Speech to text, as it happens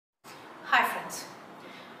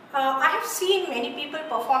I have seen many people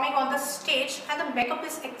performing on the stage and the makeup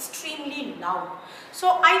is extremely loud.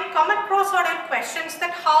 So I come across certain questions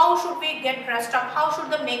that how should we get dressed up, how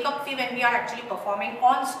should the makeup be when we are actually performing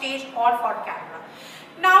on stage or for camera.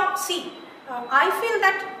 Now see, I feel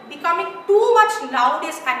that becoming too much loud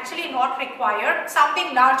is actually not required.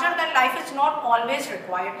 Something larger than life is not always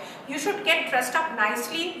required. You should get dressed up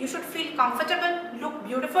nicely, you should feel comfortable, look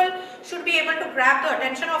beautiful, should be able to grab the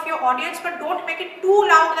attention of your audience, but don't make it too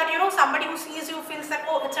loud that somebody who sees you feels that,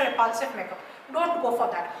 oh, it's a repulsive makeup. Don't go for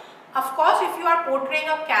that. Of course, if you are portraying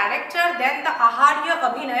a character, then the aharya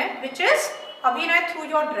abhinay, which is abhinay through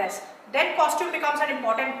your dress, then costume becomes an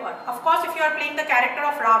important part. Of course, if you are playing the character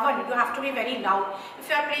of Ravan, you have to be very loud. If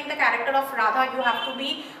you are playing the character of Radha, you have to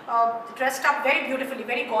be dressed up very beautifully,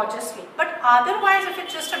 very gorgeously. But otherwise, if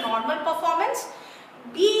it's just a normal performance,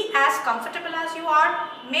 be as comfortable as you are.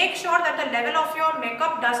 Make sure that the level of your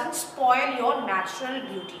makeup doesn't spoil your natural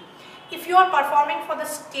beauty. If you are performing for the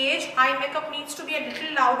stage, eye makeup needs to be a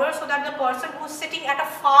little louder so that the person who's sitting at a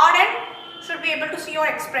far end should be able to see your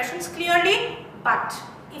expressions clearly. But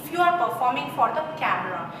if you are performing for the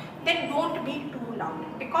camera, then don't be too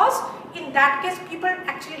loud, because in that case people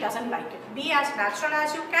actually doesn't like it. Be as natural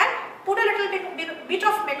as you can. Put a little bit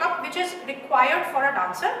of makeup which is required for a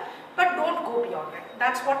dancer, but don't go beyond it.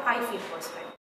 That's what I feel personally.